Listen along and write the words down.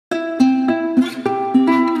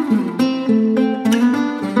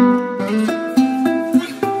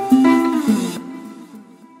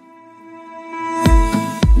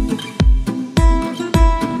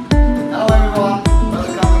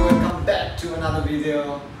another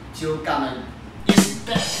video. Chill Kamen is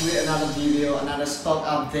back with another video, another stock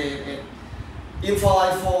update at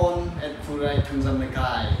imphal iphone at khurai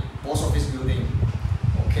post office building.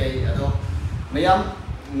 Okay, ado mayam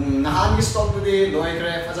nahan ki stock today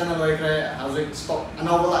loikre fajana loikre hauzik stock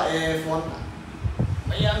anawala e phone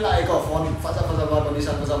mayam la ko phone faja ba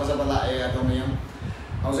condition faja la e ado mayam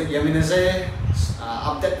hauzik yaminase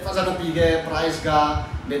update fajana pige price ga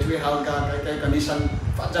battery health ga kai condition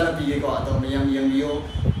fajana pige ko ado mayam yang video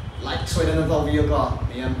like soidana to video ko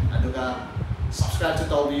mayam aduga subscribe to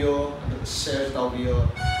the video and share the video.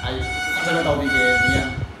 I don't know.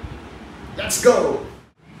 Let's go.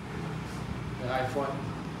 The iPhone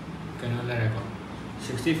can only record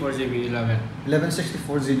 64GB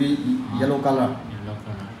 1164GB yellow color. Yellow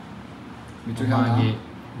color.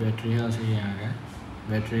 Battery health.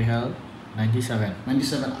 Battery health 97.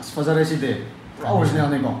 97. As far as it is, original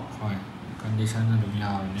nego. Condition na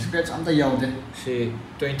dunya. Scratch am ta yaw de. See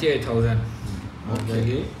 28,000.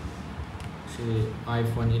 Okay. See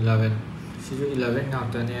iPhone 11. See 11 now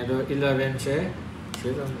tane 11 se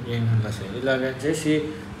yang hala se 11 se si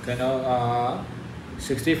kano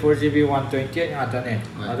 64GB 128 nga tane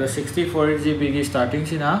ado 64GB ki starting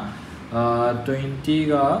sina 20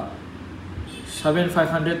 ga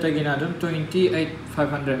 7500 tagina dum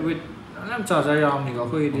 28500 with alam charger yaw ni ga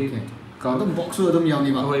khoi di ka dum box su dum yaw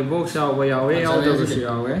ni ba hoi box yaw ba yaw da si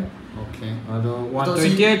yaw okay ado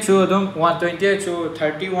 128 chu dum 128 chu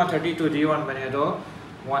 31 32 d1 bane do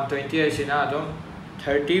 128 sina dum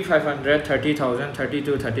 3500 30000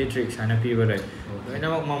 32 33 sana pi ba rai ina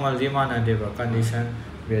mak mamal di mana de ba condition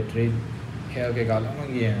battery health ke gal ma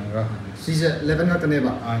gi ga si 11 ka tane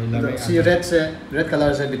ba 11 si red color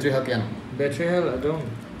se battery health yan battery health adum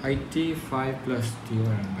 85 plus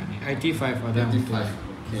d1 bane 85 adum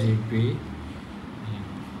 85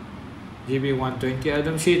 GB 120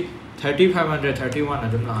 adum si 3500 31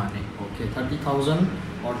 adum la ane okay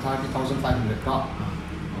 30000 or 30500 ka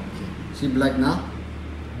okay si black na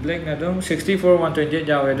black adum 64 128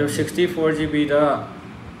 jawe do 64GB da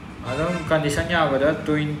adum condition ya ba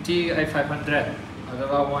 28500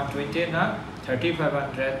 adaga 120 na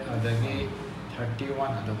 3500 adagi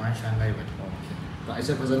 31 adum ai san lai ba okay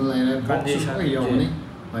price fazal lai na condition yo ni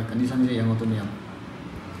bai condition je yang to ni am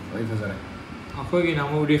oi fazal akoi gi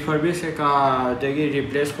namu refurbish ka dagi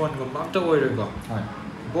replace phone ko mam to oi ro ko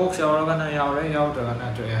box yaw ga na yaw re yaw da na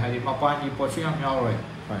to hai mapan ni po chi am yaw re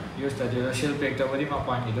use the shell pack to body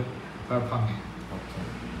mapan ni do par phang hai okay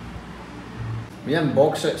mian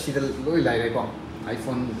box si da loi lai re ko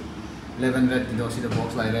iphone 11 red do si da box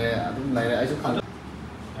lai re adum lai re ai su khal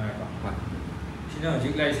si na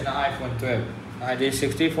jik lai si na iphone 12 ID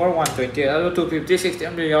 64 120 ado 250 60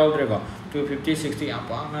 am yaw re ko 250 60 am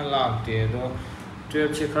pa na lag te do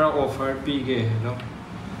 12 se khara offer pi ge no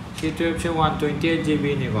si 12 se 128GB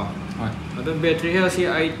ni ko ado battery health si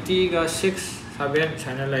IT ga 6 7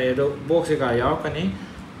 channel lai do box ga yaw kani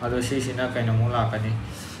ado si sina kaina mo la kani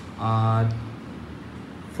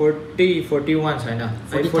 41 china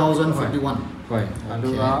 40041 hoi ado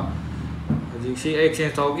ga ji si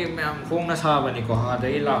exchange to gi me am khong na sa bani ko ha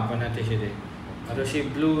dai la pa na te si de ado si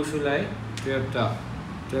blue su lai 12 ta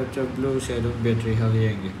 12 blue se do battery health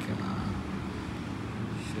yang ge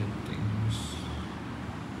settings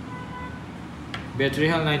battery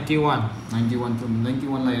health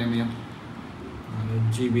 91 lai re me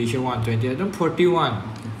GB se 120 adum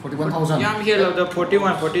 41000 yam here of the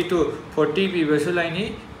 41 42 40 p versus line ni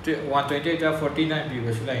 128 ta 49 p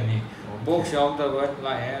versus line ni box out the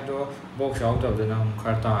la do box out of the nam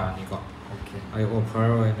kharta ni ko okay I offer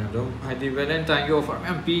and do I the valentine ki offer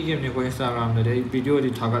am p game ni ko instagram de video di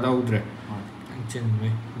thaga da udre chen me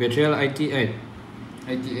battery 88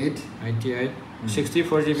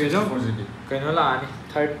 64GB do kaino la ni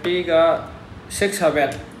 30 ga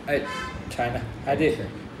 678 China adi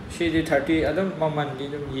si di 30 adum maman di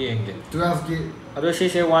dum yenge 12 ki ado si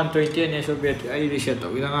se 120 ne so bet ai reset to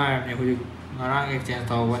ida ngai ne hu ngarang exchange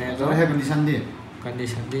to bane so he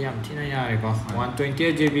condition di yam thina ya re ko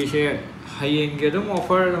 128GB se hayeng ge dum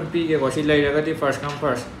offer dum pi ge ko si lai raga di first come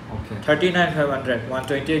first okay 39500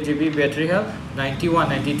 128GB battery health 91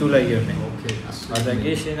 92 lai ge ne okay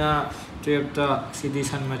adagi sina trip ta cd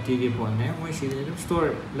san mati ge phone ne moi si dum store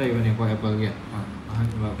lai bane ko apple ge han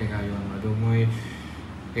ba ke ga yon ma do moi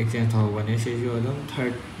exchange tho bane se jo dum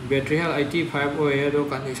third battery health 85 oi do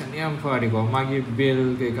condition yam pha ri ko ma gi bill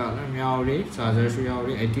ke ka la myaw ri charger su yaw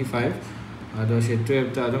ri 85 ado se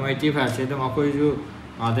 12 ta dum 85 se dum akoi ju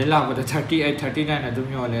adai la ba 38 39 adum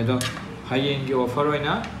yo le do high end gi offer oi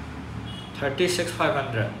na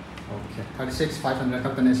 36500 Okay. 36,500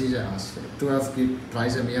 kapane si ja 12 ki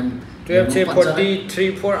price am yam 12 say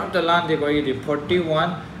 43 4 am the land de go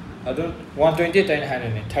 41 adun 120 10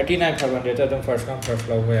 hanane 39,500 adun first come first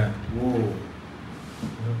low ya. Oh.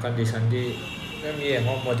 Condition di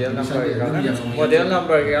model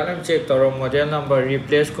number check toro model number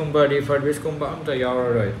replace kumba refurbish kumba am ta yaw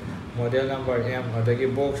roi model number m adagi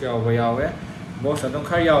box yaw ba yaw box adun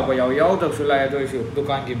khar yaw ba yaw dak su lai do su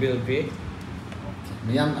dukan ki bill pi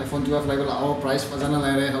Miyam iPhone 12 lai la our price fazana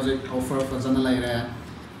lai re hauji offer fazana lai re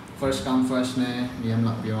first come first ne miyam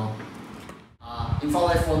lak bio imphal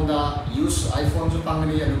iPhone da use iPhone su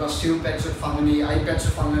pangani aduga seal pack su pangani iPad su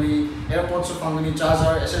pangani airpod su pangani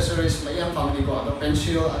charger accessories mayam pangani ko ado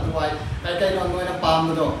pencil aduai kai kai non noina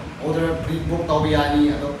pam do order pre book taw biani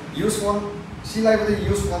ado use one si lai ba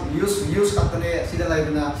use one use katane sida lai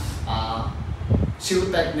bana seal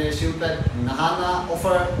pack nahana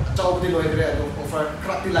offer chawdi loidre ado offer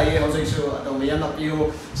krati lai hojai su ado miyam lak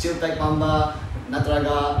bio seal pack pamba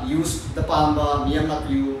natraga use the pamba miyam lak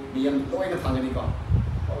bio miyam loina pangani ko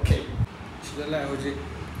okay sida lai hoji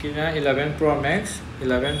kina 11 Pro Max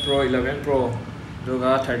 11 Pro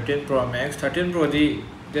duga 13 Pro Max 13 Pro di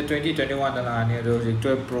the 2021 da la ani do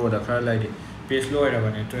 12 Pro da khar lai di page loy ra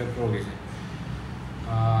bane 12 Pro ge se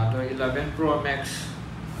do 11 Pro Max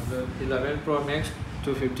 11 Pro Max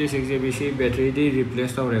 256GB si battery di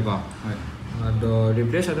replace tawre ko do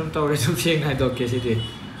replace adum tawre sum cheng hai do ke si di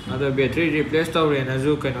ado battery replace tawre na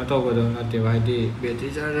ju kaino taw do na te wai di battery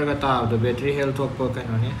charger ga ta do battery health thok ko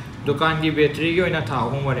kaino ne dukan ki battery gi oina tha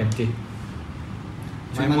hum warranty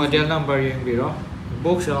my model number yeng biro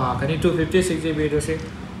box kani 256GB do se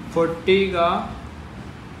 40 ga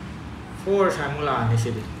 4 samula ni si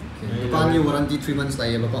di dukan ki warranty 3 months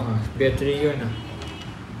lai ba ko battery gi oina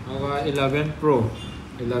aga 11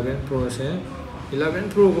 Pro se 11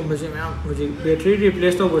 Pro ko mase ma hoji battery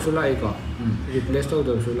replace to bosula ai ko replace to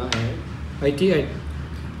do sula hai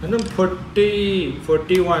 88 anum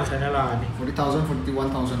 41 sana la ani 40,000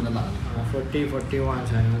 41,000 la 41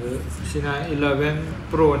 sana sina 11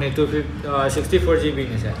 Pro ne to 64GB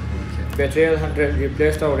ne se battery 100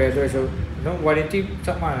 replace to re do so no warranty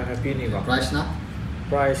sama na pi ni ko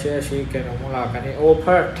price si ke no mula kani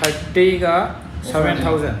offer 30 ga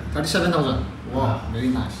 37,000 wow very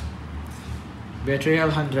nice battery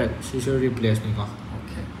 100 si so replace ni ko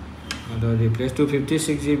okay ado replace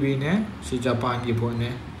 256GB ne si Japan ki phone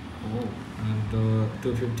ne oh ado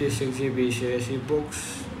 256GB se si box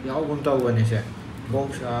yaw gun taw ne se box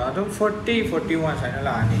ado 41 sana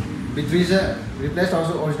la ani battery se replace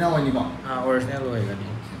also original one ni ko original hoy gani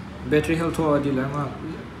battery health ho di la ma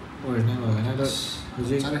original hoy gani ado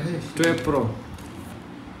ji 12 Pro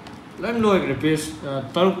lam loi replace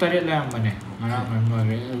taruk taret lam mane mara man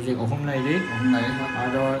loi je ko hum lai di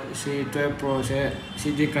ado si 12 Pro se si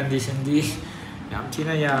di condition di yam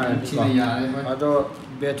thina ya ado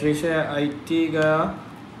battery se 80 ga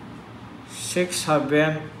 6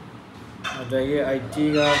 7 ado ye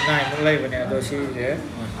 80 ga 9 lai bane ado si je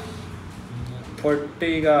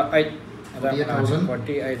 40 ga 8 ada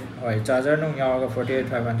 48 oi charger nong yaw ga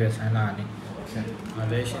 48500 sana ni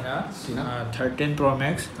Sina 13 Pro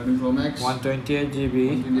Max 128GB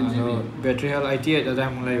battery health 88 ada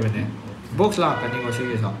mulai bane box la kani ko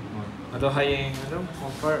sige so ado hayeng ado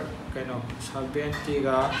offer kaino 70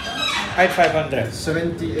 ga 8500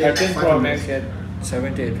 13 Pro Max at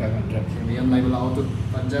 78500 yam lai bala auto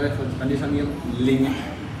panjare condition yam ling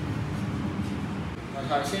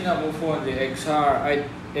sina mo phone de XR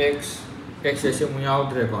 8X XS mo yaw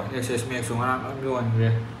dre ko XS Max ngara amyon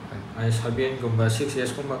re ai sabian gumba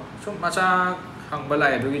 6s gumba so macha hangba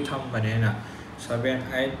lai do gi tham bane na 7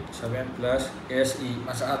 8 7 plus SE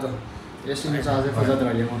macha ado SE macha je faza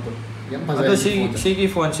dra yam to yam faza ado si gi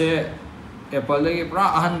phone se Apple lagi pra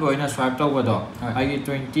ahan boina swipe taw ba do ai gi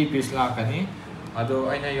 20 piece la kani ado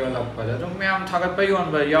aina yo lak pa do myam thagat pa yon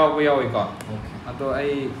ba yaw ko ado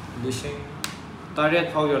ai lising target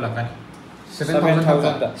phau yo la kani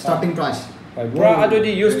 7,000 starting price bro ado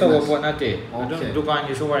di use to phone ate ado dukan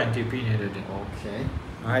ni so warranty pi ne de okay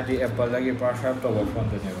ai di Apple lagi par sharp to phone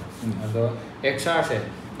to ne ado XR se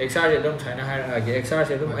dom china ha ge XR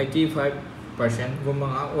se dom 85%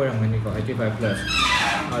 gumma nga orang ni ko 85 plus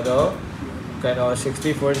ado kaino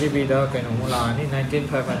 64GB da kaino mula ni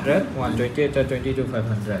 19500 128 ta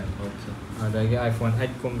 22500 okay ada ge iPhone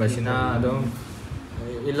 8 kumba sina ado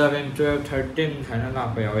 11 12 13 china la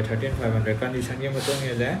pa yaw 13500 condition ye matong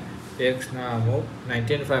ye le X na mo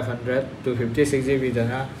 19500 to 56GB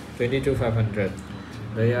dana 22500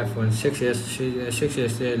 the iPhone 6s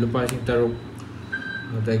se lupa sing taruk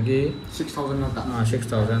adagi 6000 na ta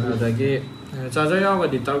 6000 adagi charger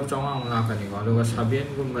yaawadi taruk chawang lakani ko aduga 7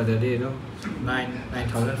 gumbadadi adum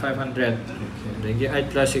 9500 dagi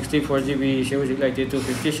 8 plus 64GB se hojik laite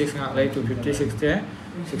 256 ngak lai 256 te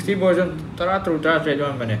 60 version tara tru tara trade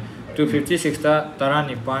bane 256 ta tara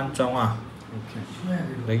nipan chawa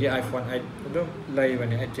dagi iphone 8 adum lai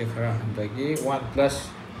bane 8 khara dagi OnePlus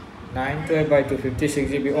 9 12 by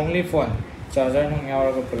 256GB only phone charger nung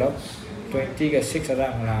yaawra pulap 20 ga 6 ada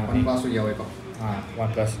ngala OnePlus yawe ko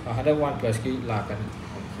OnePlus ada OnePlus ki lakan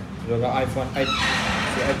juga iPhone 8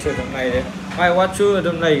 si 8 dum lai de iWatch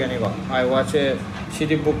dum lai gani ko iWatch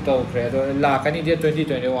city book tau kre do lakan ni dia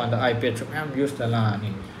 2021 da iPad chum am use da la ni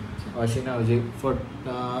asina hoji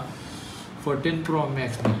 14 Pro Max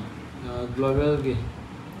ni global gi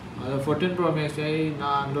 14 Pro Max ai na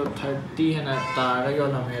do 30 hena ta ra yo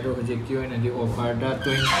la me do hoji ki na di offer da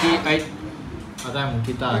 28 ada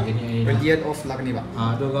mungkin kita gini 28 off lagi nih pak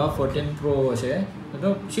aduga 14 Pro se ado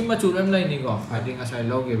sima chulem lai ni ko adi nga sai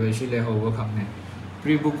log ge be si le ho bo kham ne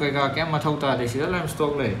pre book kai ka kem ma thau ta de si lam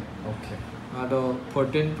stock le okay ado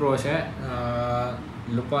 14 Pro se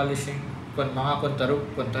lupa lising kon mga kon taruk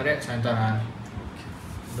kon tare santaran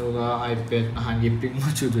aduga iPad han gi ping ma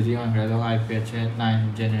chu du di ang do iPad se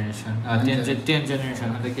 9 generation 10 generation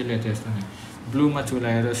ada ki latest ne blue ma chu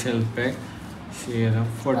lai do shell pack Share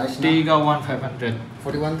 40 ga 1500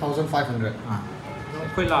 41,500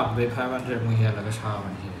 koi lap be 500 mu hian la ka sha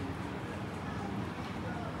ban hi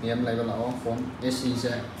em lại có lão phone SE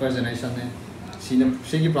sẽ first generation này xin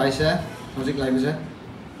cái price sẽ nó dịch lại bây giờ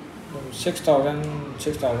 6000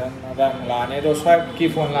 adam la ne do swipe ki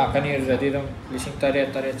phone la kan ni jadi dam lising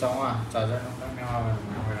tare chawa charger no dam ya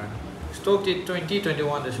stock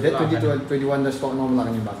 2021 da su la 2021 da stock normal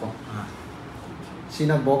lagi ba ko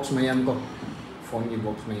sina box mayam ko phone की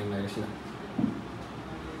box mayam lai sila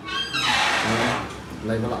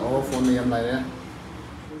lai bala phone mayam lai ya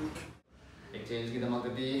exchange की दमा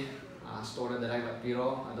कभी store direct bat piro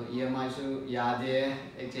ado EMI su yade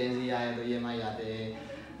exchange ya ado EMI yade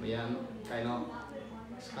mayam kaino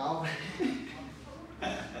scalp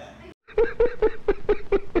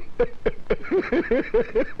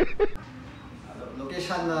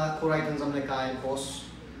location na khurai tanjam le kai post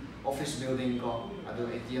office building ko ado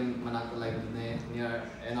ATM manak lai ne near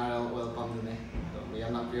NRL oil pump ne to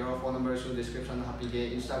mayam na piro phone number su description happy ge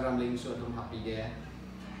Instagram link su tum happy ge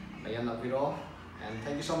mayam na piro and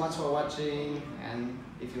thank you so much for watching and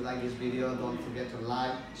if you like this video don't forget to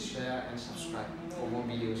like share and subscribe for more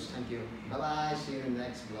videos. Thank you, bye bye, see you in the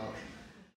next vlog.